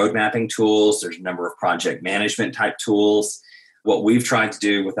number of road mapping tools. There's a number of project management type tools. What we've tried to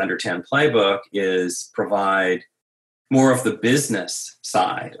do with Under10 Playbook is provide more of the business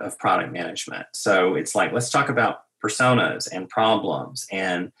side of product management. So it's like, let's talk about personas and problems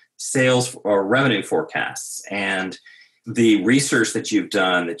and sales or revenue forecasts and the research that you've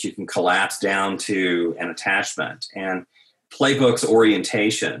done that you can collapse down to an attachment. And Playbook's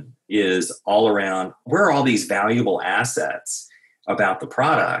orientation is all around where are all these valuable assets about the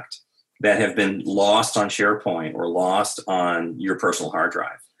product that have been lost on SharePoint or lost on your personal hard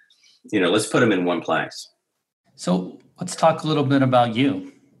drive. Let's put them in one place. So let's talk a little bit about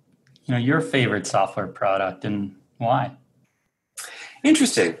you. Your favorite software product and why?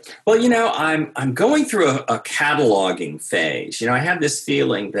 Interesting. Well, I'm going through a cataloging phase. I have this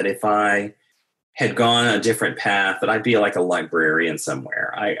feeling that if I had gone a different path, that I'd be like a librarian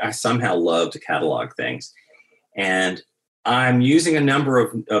somewhere. I somehow love to catalog things. And I'm using a number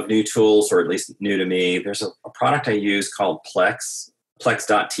of new tools, or at least new to me. There's a product I use called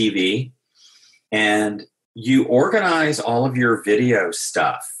Plex.tv. And you organize all of your video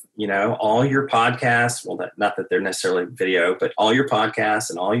stuff. All your podcasts, well, not that they're necessarily video, but all your podcasts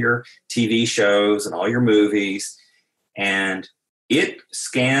and all your TV shows and all your movies. And it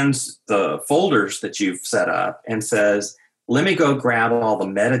scans the folders that you've set up and says, let me go grab all the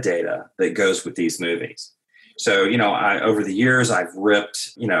metadata that goes with these movies. So, over the years, I've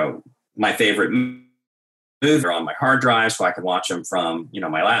ripped, my favorite movies on my hard drive so I can watch them from,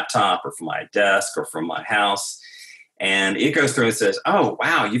 my laptop or from my desk or from my house. And it goes through and says, oh,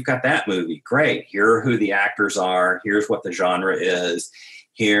 wow, you've got that movie. Great. Here are who the actors are. Here's what the genre is.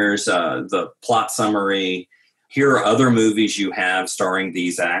 Here's the plot summary. Here are other movies you have starring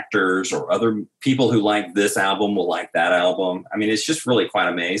these actors, or other people who like this album will like that album. I mean, it's just really quite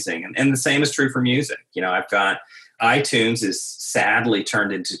amazing. And the same is true for music. I've got iTunes is sadly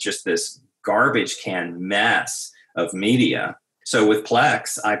turned into just this garbage can mess of media. So with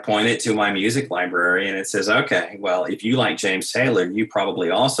Plex, I point it to my music library and it says, okay, well, if you like James Taylor, you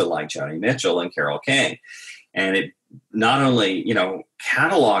probably also like Joni Mitchell and Carole King. And it not only,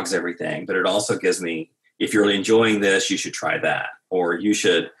 catalogs everything, but it also gives me, if you're enjoying this, you should try that. Or here's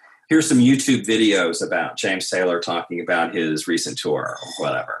some YouTube videos about James Taylor talking about his recent tour or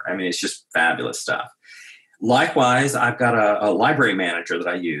whatever. I mean, it's just fabulous stuff. Likewise, I've got a library manager that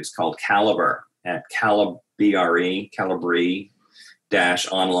I use called Caliber at BRE, Calibri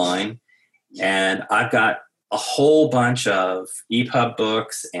 -online. And I've got a whole bunch of EPUB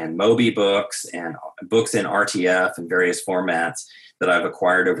books and Mobi books and books in RTF and various formats that I've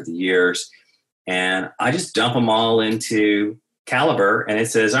acquired over the years. And I just dump them all into Calibre, and it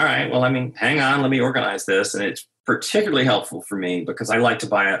says, all right, well, hang on, let me organize this. And it's particularly helpful for me because I like to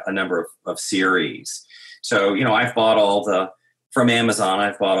buy a number of series. So, I've bought from Amazon,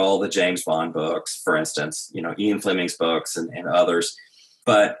 I've bought all the James Bond books, for instance, Ian Fleming's books and others.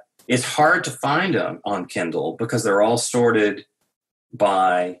 But it's hard to find them on Kindle because they're all sorted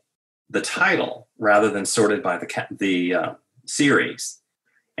by the title rather than sorted by the series.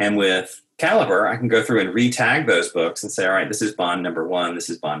 And with Calibre, I can go through and re-tag those books and say, all right, this is Bond number 1, this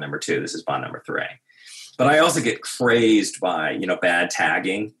is Bond number 2, this is Bond number 3. But I also get crazed by, bad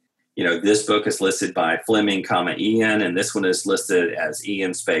tagging. This book is listed by Fleming, Ian, and this one is listed as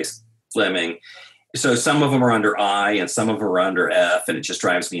Ian space Fleming. So some of them are under I and some of them are under F, and it just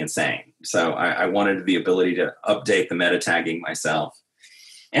drives me insane. So I wanted the ability to update the meta tagging myself.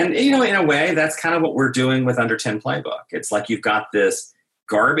 And, in a way, that's kind of what we're doing with Under10 Playbook. It's like you've got this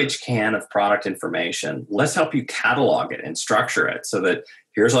garbage can of product information. Let's help you catalog it and structure it so that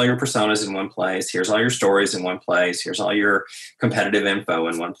here's all your personas in one place. Here's all your stories in one place. Here's all your competitive info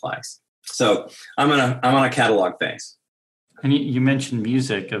in one place. So I'm on a catalog phase. And you mentioned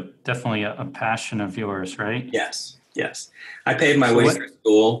music, definitely a passion of yours, right? Yes. I paid my way through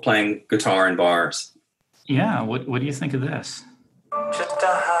school playing guitar in bars. Yeah. What do you think of this? Just to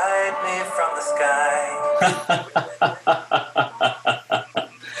hide me from the sky.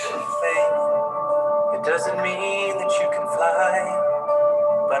 It doesn't mean that you can fly,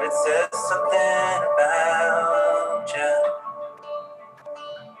 but it says something about you.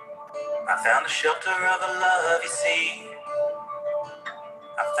 I found the shelter of a love, you see.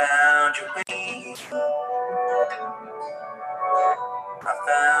 I found you waiting. I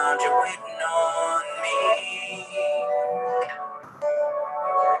found you waiting on me.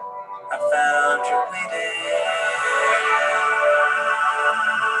 I found you waiting.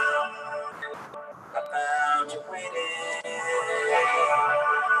 I found you waiting.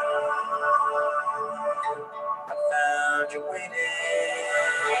 I found you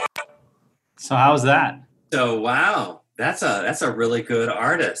waiting. So how's that? So wow, that's a really good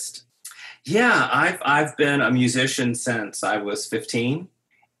artist. Yeah, I've been a musician since I was 15,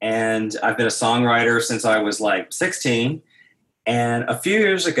 and I've been a songwriter since I was like 16. And a few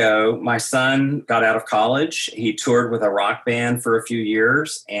years ago, my son got out of college. He toured with a rock band for a few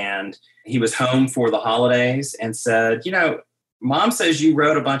years, and he was home for the holidays and said, Mom says you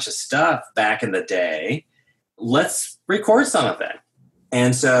wrote a bunch of stuff back in the day. Let's record some of it.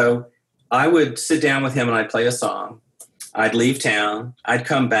 And so I would sit down with him and I'd play a song. I'd leave town. I'd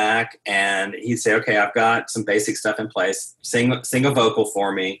come back and he'd say, okay, I've got some basic stuff in place. Sing a vocal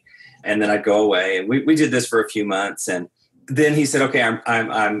for me. And then I'd go away. And we did this for a few months. And then he said, okay,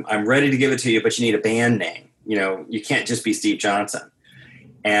 I'm ready to give it to you, but you need a band name. You can't just be Steve Johnson.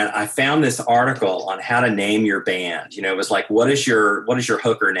 And I found this article on how to name your band. It was like, what is your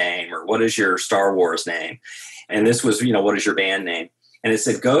hooker name, or what is your Star Wars name? And this was, what is your band name? And it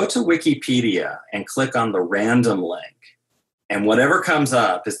said, go to Wikipedia and click on the random link. And whatever comes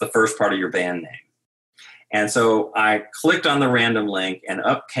up is the first part of your band name. And so I clicked on the random link, and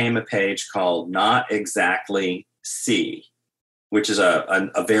up came a page called Not Exactly C, which is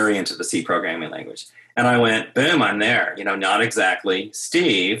a variant of the C programming language. And I went, boom, I'm there. Not exactly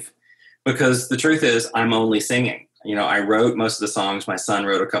Steve, because the truth is I'm only singing. I wrote most of the songs. My son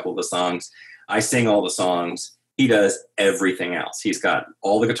wrote a couple of the songs. I sing all the songs. He does everything else. He's got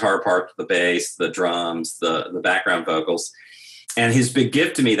all the guitar parts, the bass, the drums, the background vocals. And his big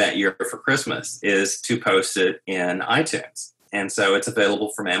gift to me that year for Christmas is to post it in iTunes. And so it's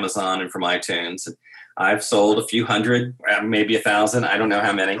available from Amazon and from iTunes. I've sold a few hundred, maybe 1,000. I don't know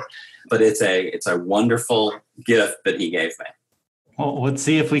how many, but it's a wonderful gift that he gave me. Well, let's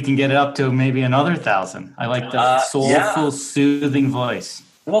see if we can get it up to maybe another 1,000. I like the soulful, soothing voice.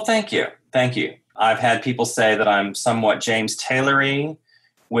 Well, thank you. Thank you. I've had people say that I'm somewhat James Taylor-y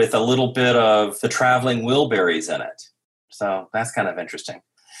with a little bit of the Traveling Wilburys in it. So that's kind of interesting.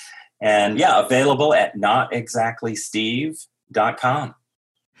 And yeah, available at notexactlysteve.com.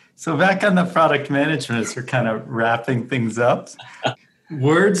 So back on the product management, as we're kind of wrapping things up,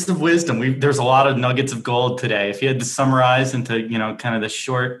 words of wisdom. There's a lot of nuggets of gold today. If you had to summarize into, kind of the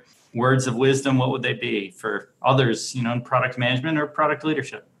short words of wisdom, what would they be for others, in product management or product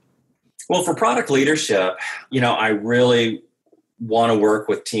leadership? Well, for product leadership, I really want to work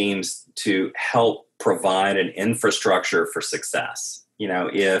with teams to help provide an infrastructure for success.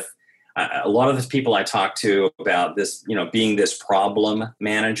 If A lot of the people I talk to about this, being this problem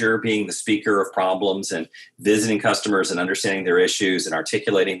manager, being the speaker of problems and visiting customers and understanding their issues and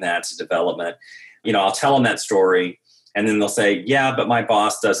articulating that to development, I'll tell them that story and then they'll say, yeah, but my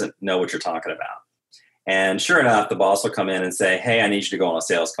boss doesn't know what you're talking about. And sure enough, the boss will come in and say, hey, I need you to go on a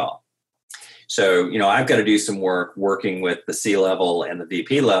sales call. So, I've got to do some work working with the C-level and the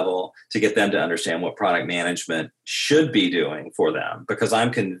VP level to get them to understand what product management should be doing for them, because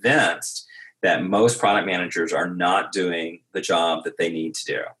I'm convinced that most product managers are not doing the job that they need to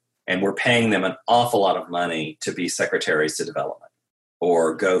do. And we're paying them an awful lot of money to be secretaries to development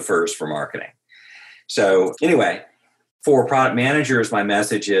or gophers for marketing. So anyway, for product managers, my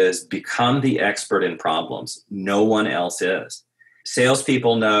message is become the expert in problems. No one else is.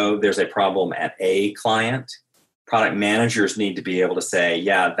 Salespeople know there's a problem at a client. Product managers need to be able to say,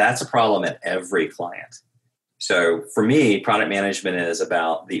 yeah, that's a problem at every client. So for me, product management is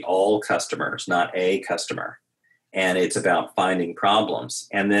about the all customers, not a customer. And it's about finding problems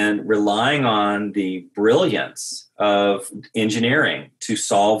and then relying on the brilliance of engineering to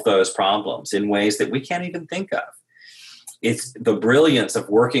solve those problems in ways that we can't even think of. It's the brilliance of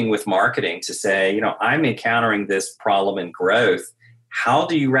working with marketing to say, I'm encountering this problem in growth. How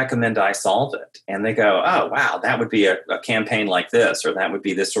do you recommend I solve it? And they go, oh, wow, that would be a campaign like this, or that would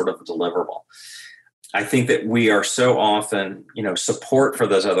be this sort of deliverable. I think that we are so often, support for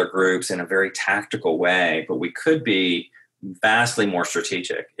those other groups in a very tactical way, but we could be vastly more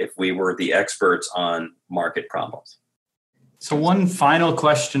strategic if we were the experts on market problems. So one final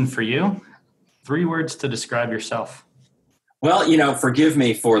question for you. 3 words to describe yourself. Well, forgive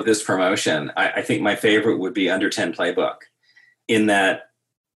me for this promotion. I think my favorite would be Under10 Playbook, in that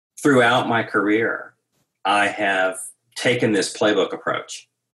throughout my career, I have taken this playbook approach.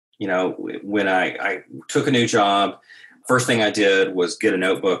 When I took a new job, first thing I did was get a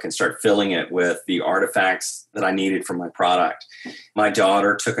notebook and start filling it with the artifacts that I needed for my product. My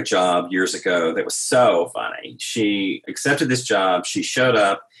daughter took a job years ago that was so funny. She accepted this job. She showed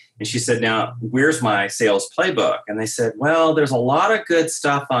up. And she said, now, where's my sales playbook? And they said, well, there's a lot of good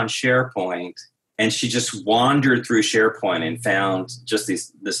stuff on SharePoint. And she just wandered through SharePoint and found just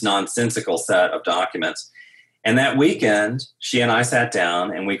this nonsensical set of documents. And that weekend, she and I sat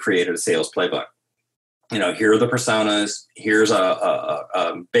down and we created a sales playbook. Here are the personas. Here's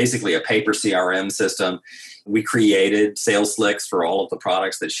basically a paper CRM system. We created sales slicks for all of the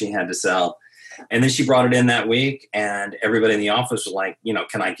products that she had to sell. And then she brought it in that week and everybody in the office was like,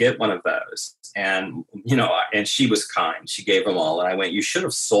 can I get one of those? And, and she was kind. She gave them all. And I went, you should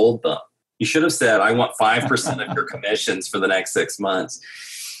have sold them. You should have said, I want 5% of your commissions for the next 6 months.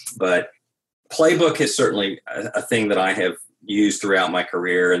 But playbook is certainly a thing that I have used throughout my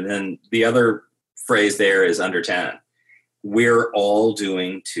career. And then the other phrase there is under 10. We're all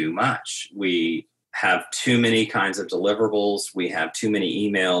doing too much. We have too many kinds of deliverables. We have too many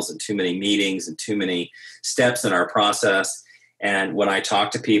emails and too many meetings and too many steps in our process. And when I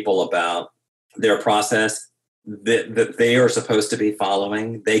talk to people about their process that they are supposed to be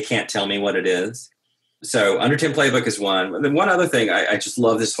following, they can't tell me what it is. So Under10 Playbook is one. And then one other thing, I just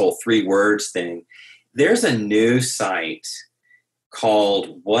love this whole 3 words thing. There's a new site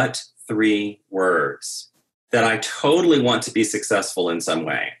called What 3 Words that I totally want to be successful in some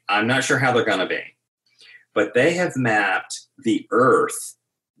way. I'm not sure how they're going to be. But they have mapped the earth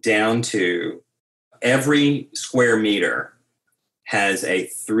down to every square meter has a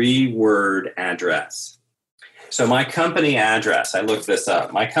 3-word address. So my company address, I looked this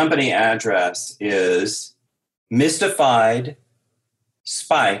up. My company address is mystified,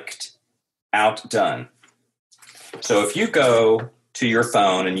 spiked, outdone. So if you go to your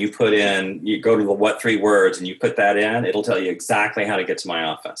phone and you go to the What 3 Words and you put that in, it'll tell you exactly how to get to my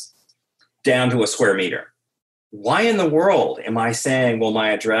office, down to a square meter. Why in the world am I saying, well,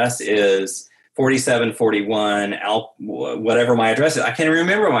 my address is 4741, whatever my address is? I can't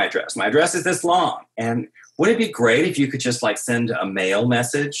remember my address. My address is this long. And would it be great if you could just send a mail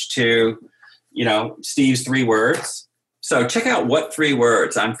message to, Steve's 3 Words? So check out What 3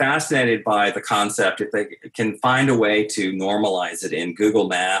 Words. I'm fascinated by the concept. If they can find a way to normalize it in Google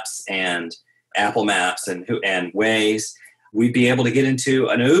Maps and Apple Maps and Waze, we'd be able to get into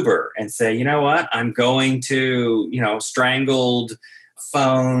an Uber and say, you know what, I'm going to, strangled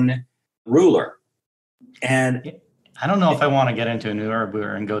phone ruler. And I don't know if I want to get into an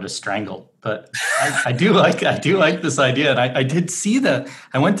Uber and go to strangled, but I do like this idea. And I did see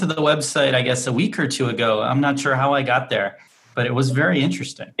I went to the website, I guess, a week or 2 ago. I'm not sure how I got there, but it was very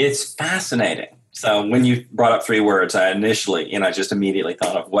interesting. It's fascinating. So when you brought up 3 words, I initially, just immediately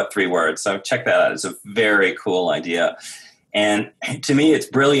thought of What 3 Words. So check that out. It's a very cool idea. And to me, it's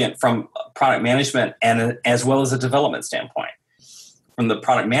brilliant from product management and as well as a development standpoint. From the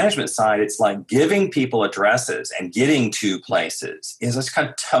product management side, it's like giving people addresses and getting to places is just kind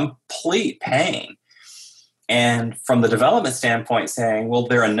of complete pain. And from the development standpoint, saying, well,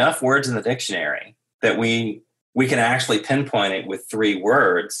 there are enough words in the dictionary that we can actually pinpoint it with 3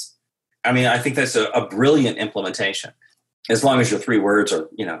 words. I mean, I think that's a brilliant implementation, as long as your 3 words are,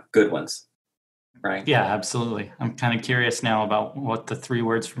 good ones. Right. Yeah, absolutely. I'm kind of curious now about what the 3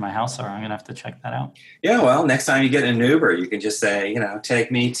 words for my house are. I'm going to have to check that out. Yeah, well, next time you get in an Uber, you can just say,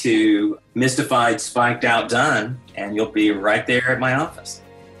 take me to Mystified, Spiked Out, Done, and you'll be right there at my office.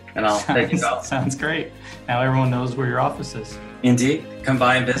 And I'll take you out. Sounds great. Now everyone knows where your office is. Indeed. Come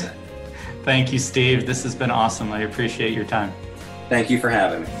by and visit. Thank you, Steve. This has been awesome. I appreciate your time. Thank you for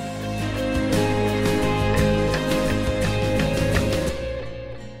having me.